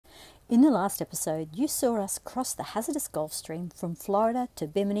In the last episode, you saw us cross the hazardous Gulf Stream from Florida to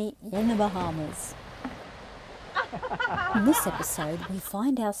Bimini in the Bahamas. In this episode, we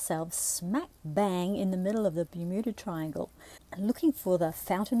find ourselves smack bang in the middle of the Bermuda Triangle, looking for the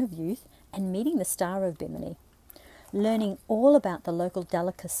Fountain of Youth and meeting the star of Bimini, learning all about the local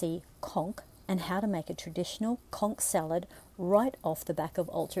delicacy conch and how to make a traditional conch salad right off the back of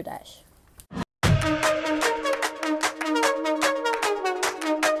Ultra Dash.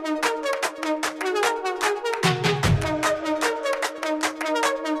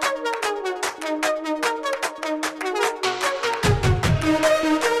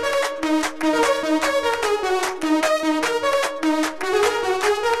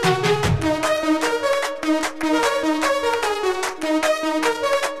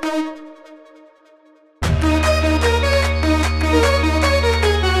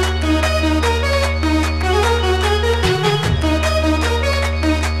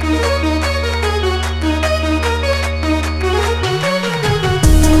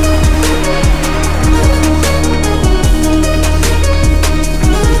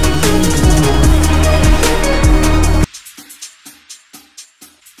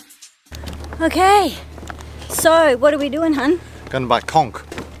 Okay, so what are we doing, hun? Going to buy conch.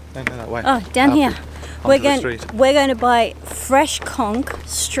 No, that way. Oh, down here. We're going to buy fresh conch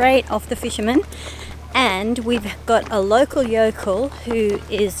straight off the fisherman, and we've got a local yokel who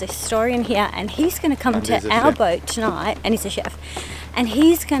is a historian here, and he's going to come to our boat tonight, and he's a chef, and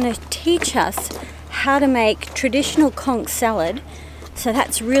he's going to teach us how to make traditional conch salad. So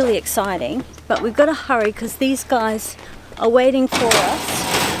that's really exciting, but we've got to hurry because these guys are waiting for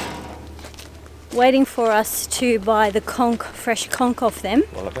us to buy the conch, fresh conch off them.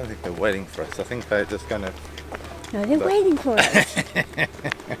 Well, I don't think they're waiting for us. I think they're just going to... No, they're waiting for us.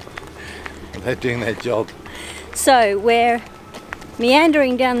 They're doing their job. So we're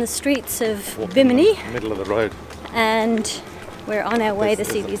meandering down the streets of Bimini. In the middle of the road. And we're on our way to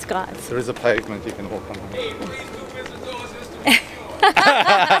see these guys. There is a pavement you can walk on.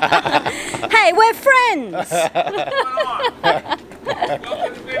 Hey, we're friends!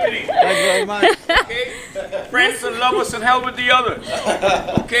 Welcome to Bimini. Thank you very much. Okay? Friends and lovers and hell with the others.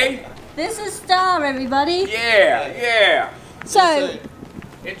 Okay? This is Star, everybody. Yeah. So,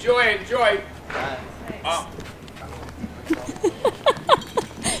 Enjoy.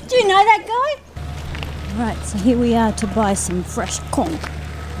 do you know that guy? Right, so here we are to buy some fresh conch.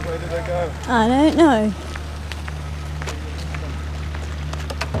 Where did they go? I don't know.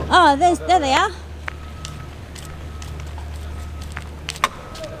 Oh, there they are.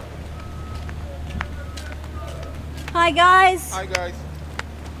 Hi guys. Hi guys.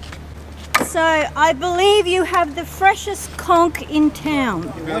 So I believe you have the freshest conch in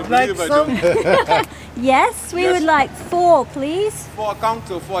town. Would like some? Yes, we would like 4, please. 4 conch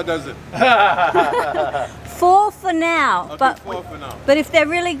or 4 dozen? 4 for now. Okay, but 4 for now. But if they're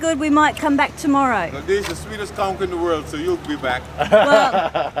really good, we might come back tomorrow. Now, this is the sweetest conch in the world, so you'll be back.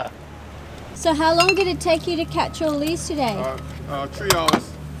 Well, so how long did it take you to catch all these today? 3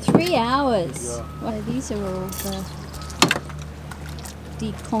 hours. 3 hours. Yeah. Well, these are all the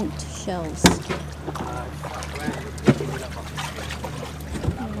deconked shells.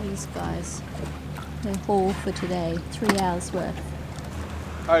 All these guys. They're haul for today. 3 hours worth.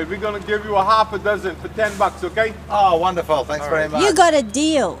 Alright, we're gonna give you a half a dozen for $10, okay? Oh, wonderful. Thanks very much. You got a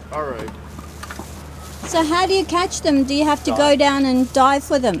deal. Alright. So how do you catch them? Do you have to go down and dive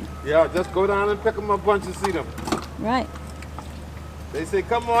for them? Yeah, just go down and pick them up once you see them. Right. They say,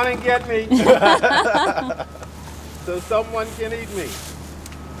 come on and get me. So someone can eat me.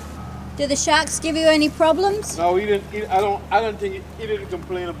 Do the sharks give you any problems? No, he didn't. I don't think he didn't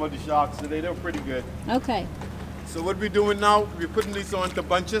complain about the sharks today. They're pretty good. Okay. So what we're doing now, we're putting these onto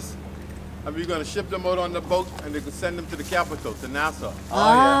bunches, and we're going to ship them out on the boat, and they can send them to the capital, to Nassau.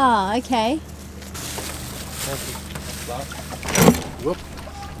 Ah, okay. Whoop.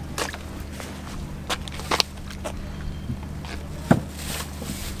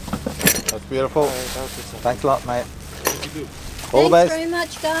 That's beautiful. Thanks a lot, mate. All the Thanks best. very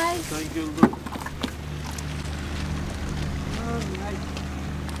much, guys. Thank you.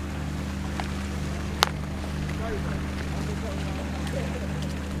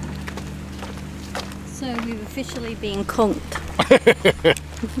 So we've officially been conked.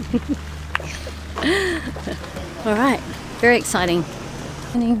 All right, very exciting.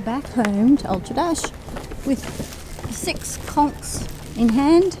 Heading back home to Ultra Dash with 6 conchs in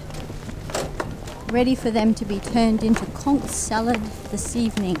hand, ready for them to be turned into conch salad this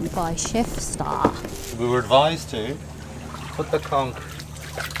evening by Chef Star. We were advised to put the conch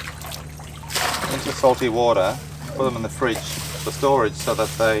into salty water, put them in the fridge for storage so that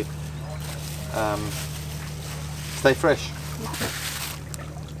they Stay fresh.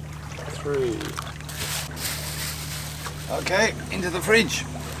 3. Okay, into the fridge.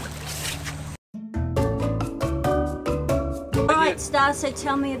 Alright, Star, so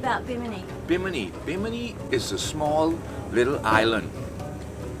tell me about Bimini. Bimini is a small little island.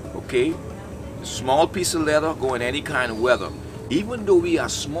 Okay? A small piece of leather go in any kind of weather. Even though we are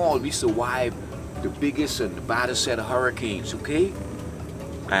small, we survive the biggest and the baddest set of hurricanes, okay?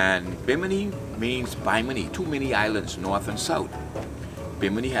 And Bimini means Bimini, 2 mini islands, north and south.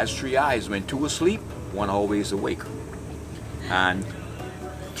 Bimini has 3 eyes. When 2 asleep, 1 always awake. And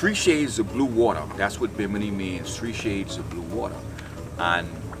 3 shades of blue water. That's what Bimini means, 3 shades of blue water. And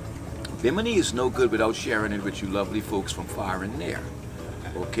Bimini is no good without sharing it with you lovely folks from far and near.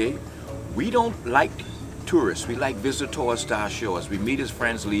 Okay? We don't like tourists. We like visitors to our shores. We meet as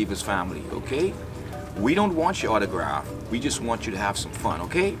friends, leave as family, okay? We don't want your autograph. We just want you to have some fun,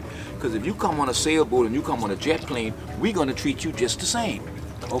 okay? Because if you come on a sailboat and you come on a jet plane, we're going to treat you just the same,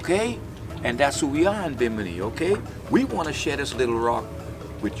 okay? And that's who we are in Bimini, okay? We want to share this little rock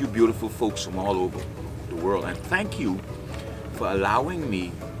with you beautiful folks from all over the world. And thank you for allowing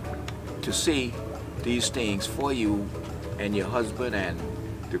me to say these things for you and your husband and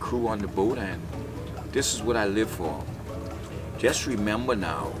the crew on the boat. And this is what I live for. Just remember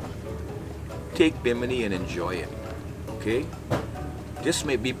now, take Bimini and enjoy it, okay? This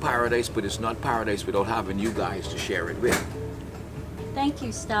may be paradise, but it's not paradise without having you guys to share it with. Thank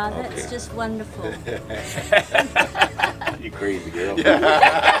you, Star. That's Okay. just wonderful. You crazy girl.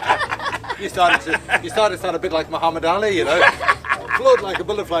 Yeah. you started to sound a bit like Muhammad Ali, you know. Float like a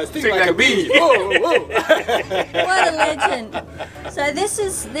butterfly, sting like a bee. Whoa, whoa. What a legend. So this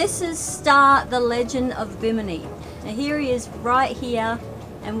is Star, the legend of Bimini. Now here he is right here,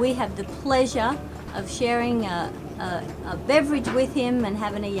 and we have the pleasure of sharing a beverage with him and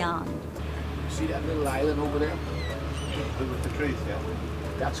having a yarn. See that little island over there? With the trees, yeah.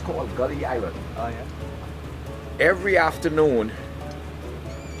 That's called Gully Island. Oh, yeah. Every afternoon,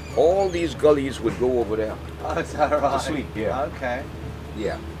 all these gullies would go over there Oh, is that right? to sleep. Yeah. Okay.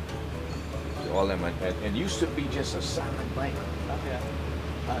 Yeah. So all them, and used to be just a sand bank. Oh,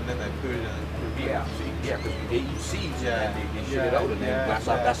 yeah. And then they put it in. Yeah, yeah, because they eat seeds Yeah. and they shit it out, and then Yeah,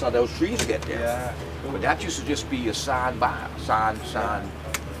 that's how those trees get there. Yeah. But that used to just be a sand bank. Yeah.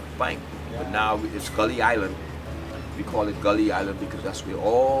 But now it's Gully Island. We call it Gully Island because that's where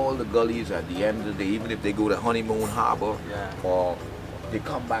all the gullies at the end of the day, even if they go to Honeymoon Harbor, Yeah. or they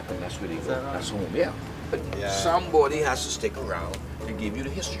come back and that's where they go. that right? That's home, yeah. But Yeah. somebody has to stick around and give you the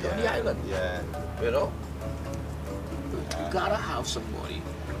history of the island. Yeah. You know? You gotta have somebody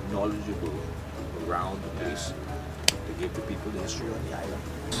knowledgeable around the place to give the people the history of the island.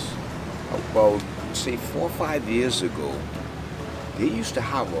 About, say, 4 or 5 years ago, they used to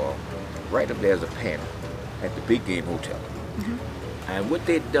have right up there as a pen at the Big Game Hotel. And what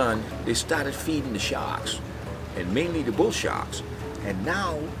they'd done, they started feeding the sharks, and mainly the bull sharks. And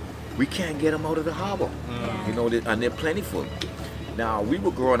now, we can't get them out of the harbor. You know, and they're plentiful. Now, we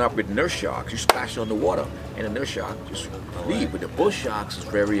were growing up with nurse sharks. You splash on the water, and the nurse shark just leave. But the bull sharks is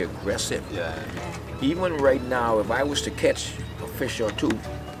very aggressive. Yeah. Even right now, if I was to catch a fish or 2,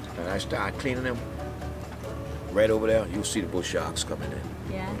 and I start cleaning them, right over there, you'll see the bull sharks coming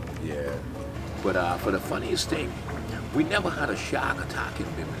in. Yeah. Yeah. But for the funniest thing, we never had a shark attack in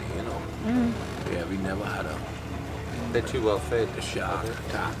Bimini, you know? Yeah, we never had They're too well fed. a shark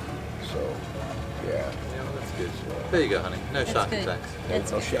attack. So, yeah. Yeah, well, that's good. There you go, honey. No That's shark good. attacks.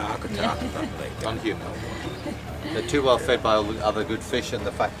 That's No good. shark attack, nothing like that. On human. They're too well fed by all the other good fish and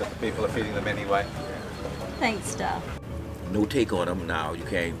the fact that the people are feeding them anyway. Thanks, Star. No take on them now. You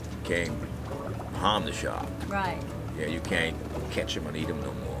can't harm the shark. Right. Yeah, you can't catch them and eat them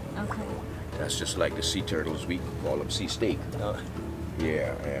no more. Okay. That's just like the sea turtles. We call them sea steak. No.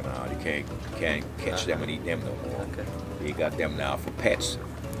 Yeah, and you can't catch them and eat them no more. Okay. They got them now for pets.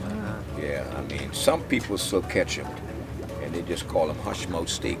 Yeah, I mean, some people still catch them, and they just call them hush mouth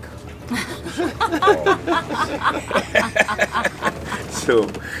steak.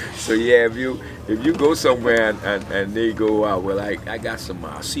 so yeah, if you go somewhere and they go, well, I got some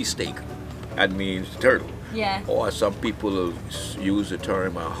sea steak, that means turtle. Yeah. Or some people will use the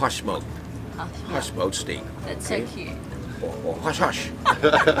term hush mouth. Hush mouth steak. That's so cute. Or hush hush.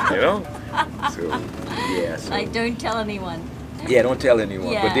 You know? So yeah. So, Like, don't tell anyone. yeah, don't tell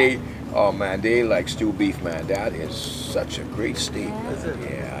anyone. Yeah. But they like stew beef, man. That is such a great steak, man.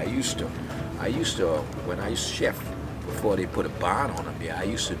 Yeah, I used to when I used to chef before they put a bond on them. Yeah, I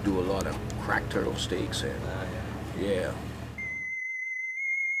used to do a lot of cracked turtle steaks and yeah.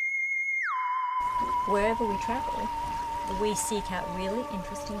 Wherever we travel, we seek out really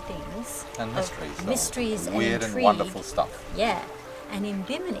interesting things. And mysteries. Mysteries and weird intrigue. and wonderful stuff. Yeah. And in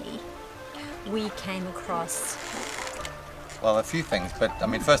Bimini, we came across... Well, a few things, but I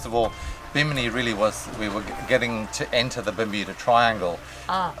mean, first of all, Bimini really was, we were getting to enter the Bermuda Triangle.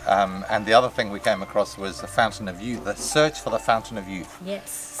 And the other thing we came across was the Fountain of Youth, the search for the Fountain of Youth. Yes,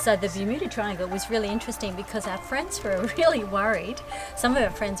 so the Bermuda Triangle was really interesting because our friends were really worried. Some of our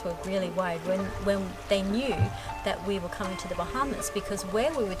friends were really worried when they knew that we were coming to the Bahamas, because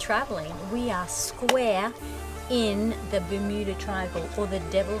where we were traveling, we are square in the Bermuda Triangle, or the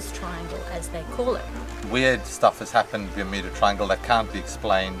Devil's Triangle as they call it. Weird stuff has happened in the Bermuda Triangle that can't be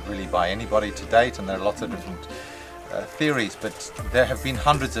explained really by anybody to date, and there are lots of different theories, but there have been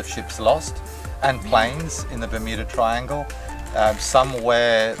hundreds of ships lost and planes in the Bermuda Triangle. Some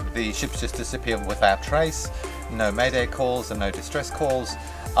where the ships just disappear without trace, no mayday calls and no distress calls.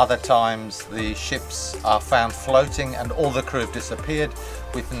 Other times the ships are found floating and all the crew have disappeared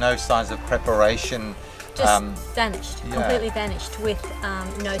with no signs of preparation. Just vanished, completely vanished, with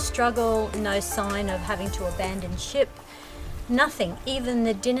no struggle, no sign of having to abandon ship, nothing. Even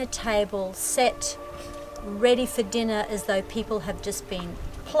the dinner table set ready for dinner as though people have just been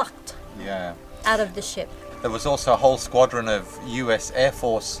plucked out of the ship. There was also a whole squadron of US Air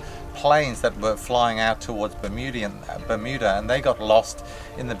Force planes that were flying out towards Bermuda, and they got lost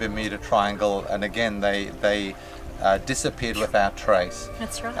in the Bermuda Triangle, and again they disappeared without trace.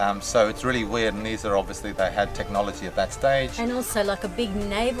 That's right. So it's really weird, and these are obviously, they had technology at that stage. And also like a big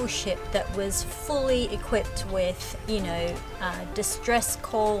naval ship that was fully equipped with, you know, distress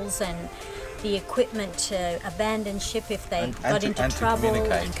calls and the equipment to abandon ship if they got into trouble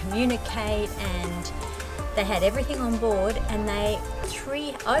and communicate, and they had everything on board, and they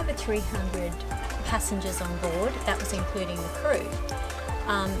over 300 passengers on board, that was including the crew,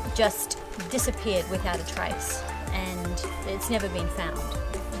 just disappeared without a trace, and it's never been found.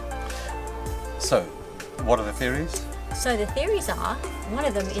 So, what are the theories? So the theories are, one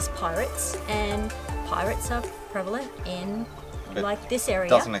of them is pirates, and pirates are prevalent in like this area.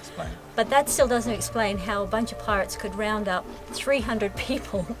 Doesn't explain. But that still doesn't explain how a bunch of pirates could round up 300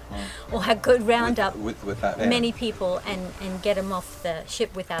 people, or could round up many people and get them off the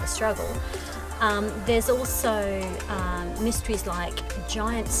ship without a struggle. There's also mysteries like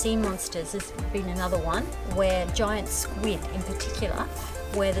giant sea monsters. There's been another one where giant squid in particular,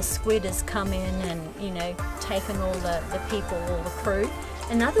 where the squid has come in and, you know, taken all the people, all the crew.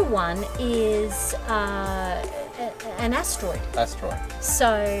 Another one is an asteroid.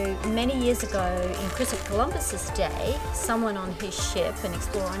 So many years ago, in Christopher Columbus's day, someone on his ship, an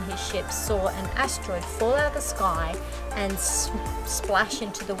explorer on his ship, saw an asteroid fall out of the sky and splash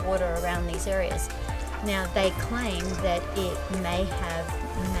into the water around these areas. Now they claim that it may have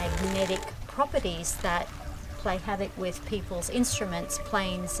magnetic properties that play havoc with people's instruments,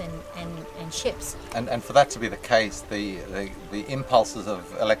 planes and ships. And for that to be the case, the impulses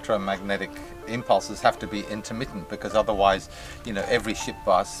of electromagnetic impulses have to be intermittent, because otherwise, you know, every ship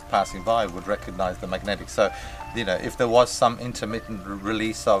passing by would recognize the magnetic. So, you know, if there was some intermittent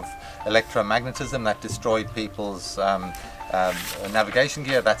release of electromagnetism that destroyed people's navigation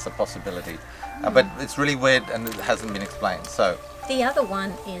gear, that's a possibility. But it's really weird and it hasn't been explained. So the other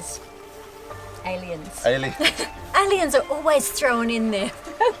one is aliens. Aliens are always thrown in there.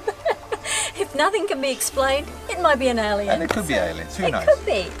 If nothing can be explained, it might be an alien. And it could be aliens, who knows?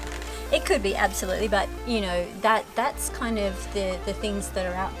 It could be, absolutely, but you know, that's kind of the things that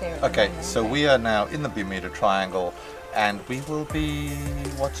are out there. Okay, so we are now in the Bermuda Triangle, and we will be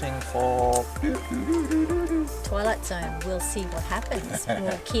watching for Twilight Zone. We'll see what happens.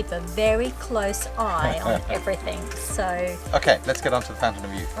 We'll keep a very close eye on everything. So okay, let's get on to the Fountain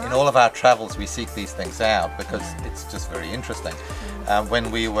of Youth. In all of our travels, we seek these things out because it's just very interesting. When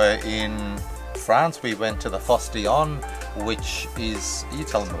we were in France, we went to the Fostillon, which is, you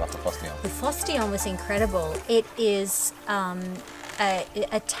tell them about the Fostillon. The Fostillon was incredible. It is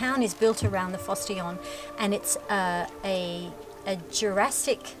a town is built around the Fostillon, and it's a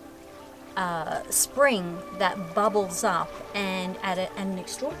Jurassic spring that bubbles up and at an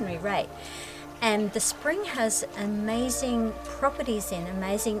extraordinary rate. And the spring has amazing properties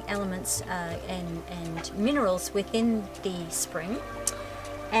amazing elements and minerals within the spring.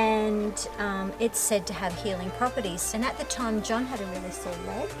 And it's said to have healing properties. And at the time, John had a really sore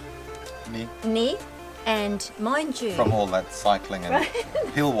leg. Knee. And mind you, from all that cycling and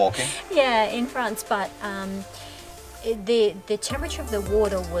hill walking. Yeah, in France, but the temperature of the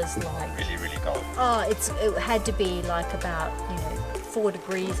water was like really cold. Oh, it had to be like about 4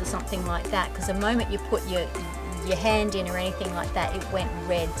 degrees or something like that, because the moment you put your hand in or anything like that, it went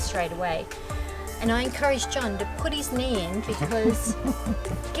red straight away. And I encourage John to put his knee in because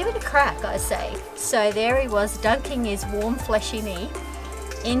give it a crack, I say. So there he was, dunking his warm, fleshy knee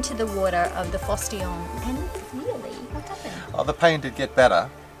into the water of the Fostillon. And really, what happened? Oh, the pain did get better.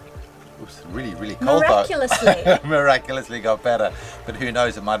 It was really, really cold. Miraculously. Miraculously got better. But who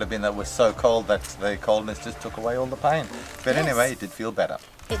knows, it might have been that it was so cold that the coldness just took away all the pain. But anyway, it did feel better.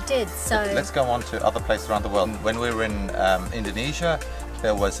 It did, so... But let's go on to other places around the world. When we were in Indonesia,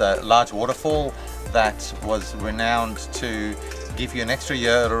 there was a large waterfall that was renowned to give you an extra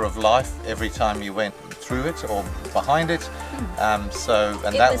year of life every time you went through it or behind it. It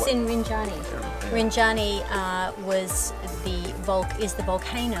was in Rinjani. Rinjani is the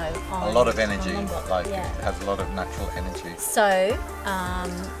volcano on a lot of energy, Lombok. it has a lot of natural energy. So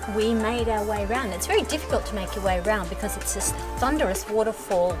we made our way around. It's very difficult to make your way around because it's this thunderous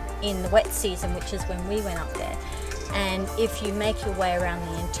waterfall in the wet season, which is when we went up there. And if you make your way around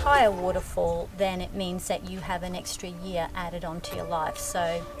the entire waterfall, then it means that you have an extra year added onto your life.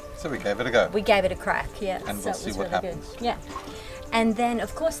 So we gave it a go. We gave it a crack, yeah. And we'll see what happens. Good. Yeah. And then,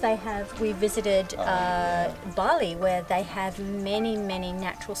 of course, we visited Bali, where they have many, many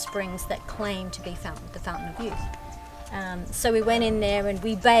natural springs that claim to be the Fountain of Youth. So we went in there and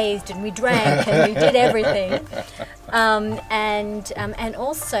we bathed and we drank and we did everything. And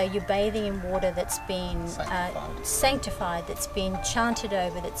also you're bathing in water that's been sanctified, that's been chanted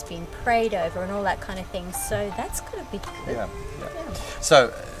over, that's been prayed over and all that kind of thing. So that's going to be good. Yeah.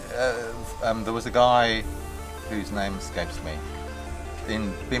 So there was a guy whose name escapes me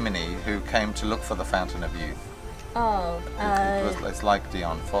in Bimini who came to look for the Fountain of Youth. It's like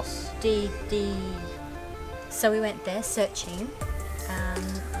Dion Foss. So we went there searching,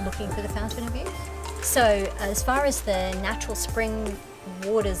 looking for the Fountain of Youth. So as far as the natural spring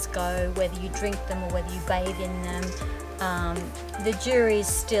waters go, whether you drink them or whether you bathe in them, the jury's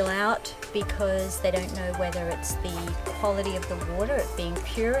still out because they don't know whether it's the quality of the water, it being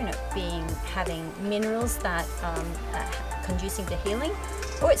pure and it having minerals that are conducing to healing,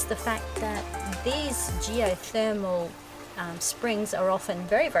 or it's the fact that these geothermal springs are often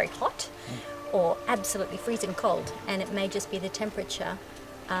very, very hot or absolutely freezing cold, and it may just be the temperature,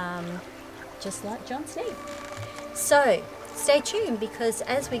 just like John's knee. So stay tuned, because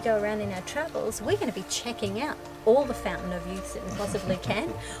as we go around in our travels, we're going to be checking out all the Fountain of Youth that we possibly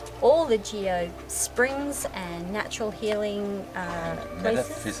can, all the springs and natural healing places.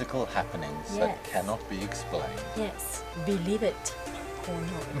 Metaphysical happenings that cannot be explained. Yes, believe it or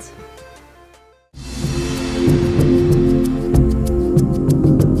not.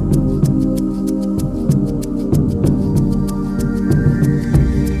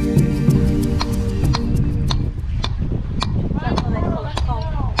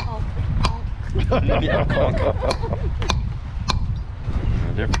 Yeah, conch.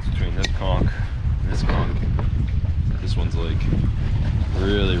 The difference between this conch and this conch, this one's like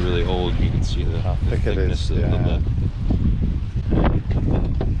really, really old. You can see the thickness of the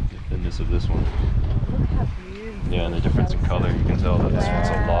thickness of this one. Look how beautiful. Yeah, and the difference in color, you can tell that this one's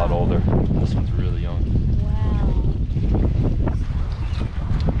a lot older. This one's really young. Wow.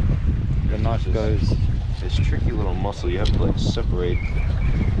 The knife goes. It's tricky little muscle. You have to like separate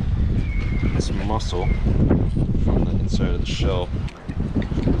this muscle from the inside of the shell.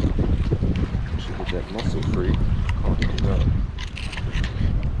 Should get that muscle free.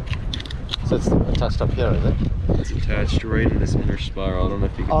 So it's attached up here, is it? It's attached right in this inner spiral. I don't know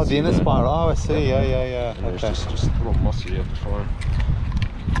if you can see the inner that. spiral. Oh, I see. Yeah. And there's just a little muscle you have to form.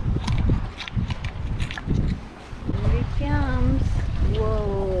 Here it comes.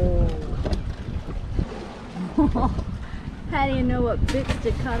 Whoa. How do you know what bits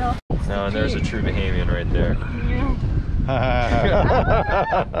to cut off? No, and there's a true Bahamian right there.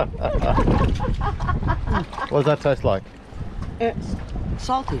 What does that taste like? It's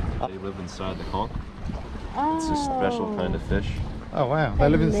salty. They live inside the conch. It's a special kind of fish. Oh wow, they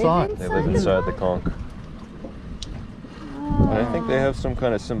live inside. They live inside the conch. And I think they have some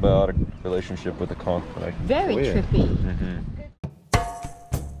kind of symbiotic relationship with the conch. Very trippy. Mm-hmm.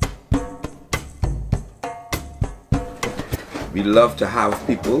 We love to have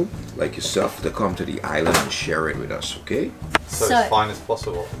people like yourself to come to the island and share it with us, okay? So as fine as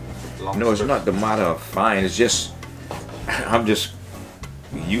possible. No, it's not the matter of fine. It's just, I'm just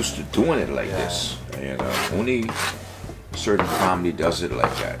used to doing it like this. You know, only a certain family does it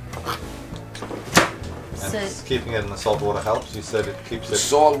like that. And keeping it in the salt water helps. You said it keeps it. The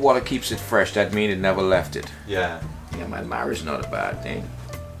salt water keeps it fresh. That means it never left it. Yeah. Yeah, my marriage is not a bad thing.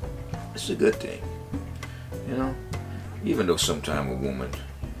 It's a good thing. You know, even though sometimes a woman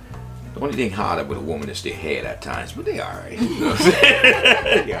The only thing harder with a woman is their head at times, but they alright. You know what I'm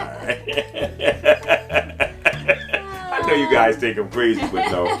saying? They alright. I know you guys think I'm crazy,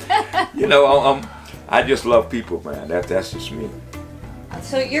 but no. You know, I just love people, man. That's just me.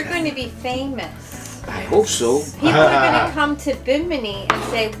 So you're going to be famous. I hope so. People are going to come to Bimini and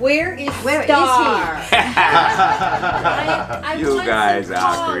say, "Where is Star?" You guys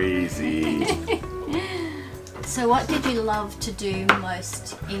are crazy. So what did you love to do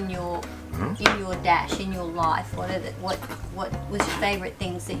most in your dash, in your life? What was your favorite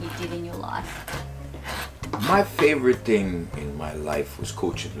things that you did in your life? My favorite thing in my life was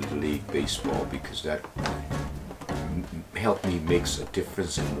coaching Little League baseball, because that helped me make a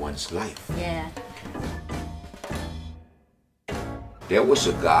difference in one's life. Yeah. There was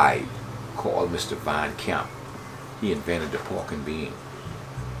a guy called Mr. Van Camp. He invented the pork and bean.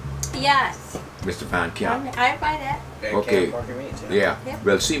 Yes. Mr. Van Camp. I buy that. Okay. Yeah.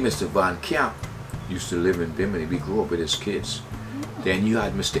 Well, see, Mr. Van Camp used to live in Bimini. We grew up with his kids. Then you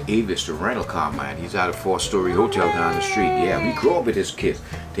had Mr. Avis, the rental car man. He's at a 4-story hotel down the street. Yeah, we grew up with his kids.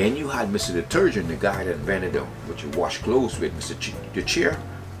 Then you had Mr. Detergent, the guy that invented them, what you wash clothes with, Mr. The Cheer.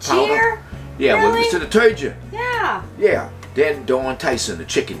 Cheer? Yeah, really? well, Mr. Detergent. Yeah. Yeah. Then Don Tyson, the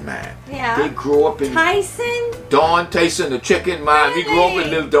chicken man. Yeah. They grew up in... Tyson? Don Tyson, the chicken man. Really? We grew up with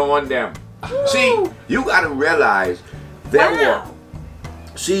little Don them. Ooh. See, you got to realize that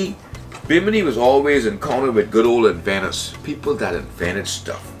see, Bimini was always encountered with good old inventors, people that invented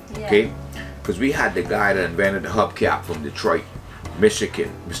stuff, okay? Because we had the guy that invented the hubcap from Detroit,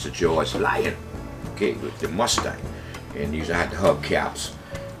 Michigan, Mr. George Lyon, okay, with the Mustang, and you had the hubcaps.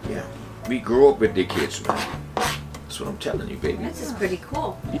 Yeah, we grew up with the kids, man. That's what I'm telling you, baby. This is pretty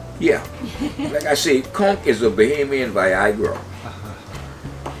cool. Yeah, like I say, conch is a Bahamian Viagra.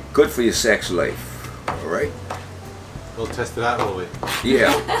 Good for your sex life, all right? We'll test it out all the way.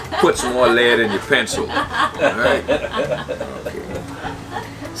 Yeah, put some more lead in your pencil, all right? Okay.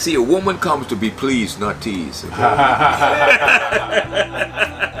 See, a woman comes to be pleased, not teased. Okay?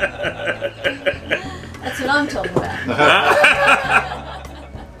 That's what I'm talking about.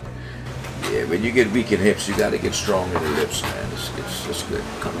 Yeah, when you get weak in hips, you got to get strong in the lips, man. It's good.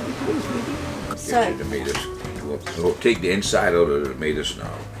 Come on, please, baby. So, get your tomatoes. We'll take the inside out of the tomatoes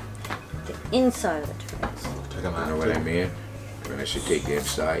now. the inside of the tomatoes. You know what I mean? When I say take the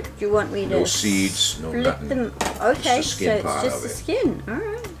inside. Do you want me to No seeds, no split nothing. them? Okay, Just the skin so part it's just of the it. skin. All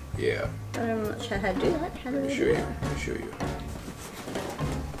right. Yeah. I'm not sure how to do that. How do Let we me show do you. that? Let me show you.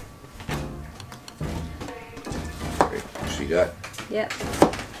 Okay, see that? Yep. That's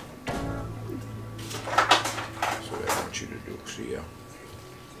what I want you to do. See, yeah.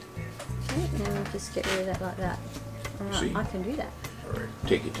 Okay, and then we'll just get rid of that like that. All right, See? I can do that. All right,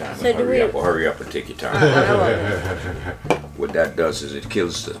 take your time. So And do hurry we- up, or hurry up and take your time. What that does is it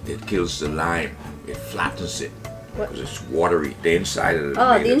kills the lime. It flattens it What? because it's watery. The inside of the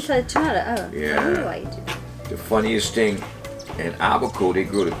Oh, the tomatoes. inside of the tomato. Oh, Yeah. I wonder why you do that. The funniest thing, in Abaco, they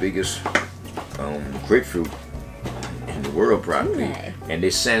grow the biggest grapefruit in the world, probably. Do they? And they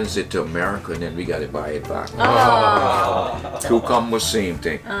sends it to America, and then we got to buy it back. Oh. Cucumber, same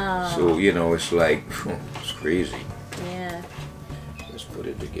thing. Oh. So, you know, it's like, it's crazy. Yeah. Let's put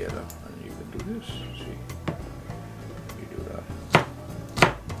it together, and you can do this. See? You do that.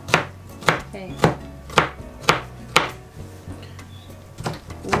 Okay.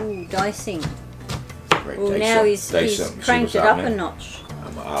 Ooh, dicing. Right, Ooh, dice now some- he's dice some. See cranked what's it up a happening? notch.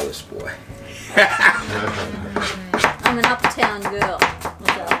 I'm an Alice boy. I'm an uptown girl.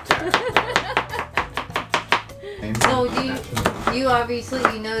 So you obviously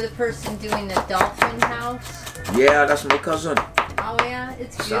you know the person doing the dolphin house. Yeah, that's my cousin. Oh yeah,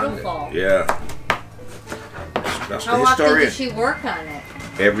 it's beautiful. Yeah. That's the How often historian. does she work on it?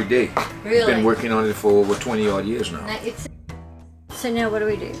 Every day. Really? Been working on it for over 20 odd years now. Now, it's So now what do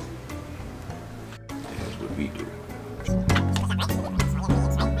we do? That's what we do.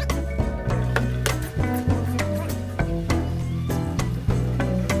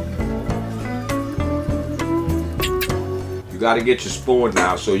 You gotta get your spoon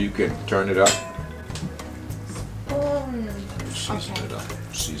now so you can turn it up. Season it up.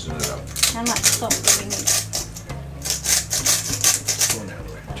 Season it up. How much salt do we need?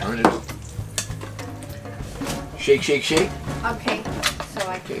 Turn it up. Shake, shake, shake. okay. So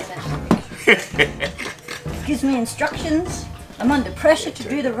I can Gives me instructions. I'm under pressure to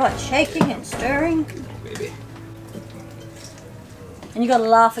do the right shaking and stirring. Baby. And you gotta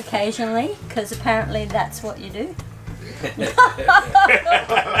laugh occasionally, because apparently that's what you do. You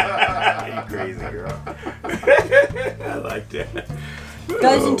crazy girl. I like that.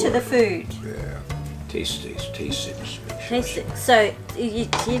 Goes into the food. Yeah. Taste it. Taste it. So you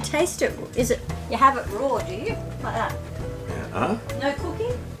taste it. Is it? You have it raw, do you? Like that? Yeah. Huh? No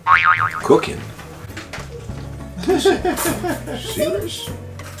cooking? Cooking. Serious?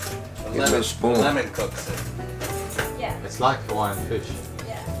 Give me a spoon. Lemon cooks it. Yeah. It's like Hawaiian fish.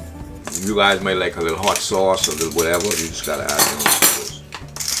 Yeah. You guys may like a little hot sauce or a little whatever. You just gotta add those.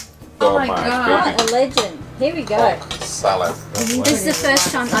 Oh my God. What a legend. Here we go. Salad. This is the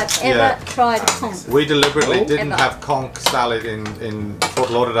first time I've ever tried conch. We deliberately didn't Ever. have conch salad in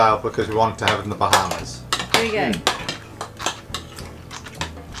Fort Lauderdale because we wanted to have it in the Bahamas. Here we go.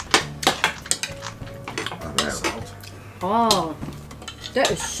 Oh,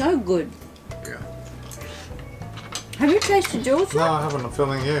 that is so good. Yeah. Have you tasted yours? No, I haven't. I'm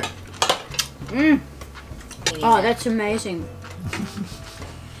filming you. Oh, that's amazing.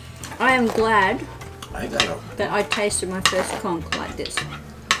 I am glad I got a that I tasted my first conch like this.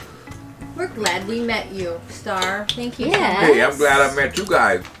 We're glad we met you, Star. Thank you. Yeah. Hey, I'm glad I met you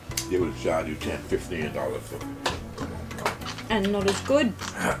guys. They would charge you $10, $15 for it. And not as good.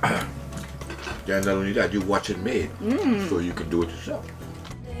 Then not only that, you watch it made, so you can do it yourself.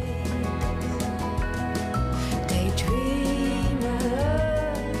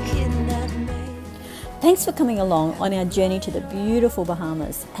 Thanks for coming along on our journey to the beautiful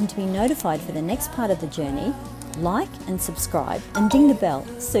Bahamas. And to be notified for the next part of the journey, like and subscribe and ding the bell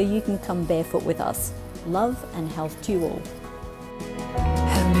so you can come barefoot with us. Love and health to you all.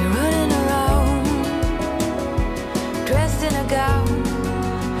 Have me running around, dressed in a gown,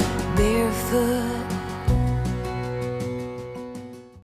 barefoot.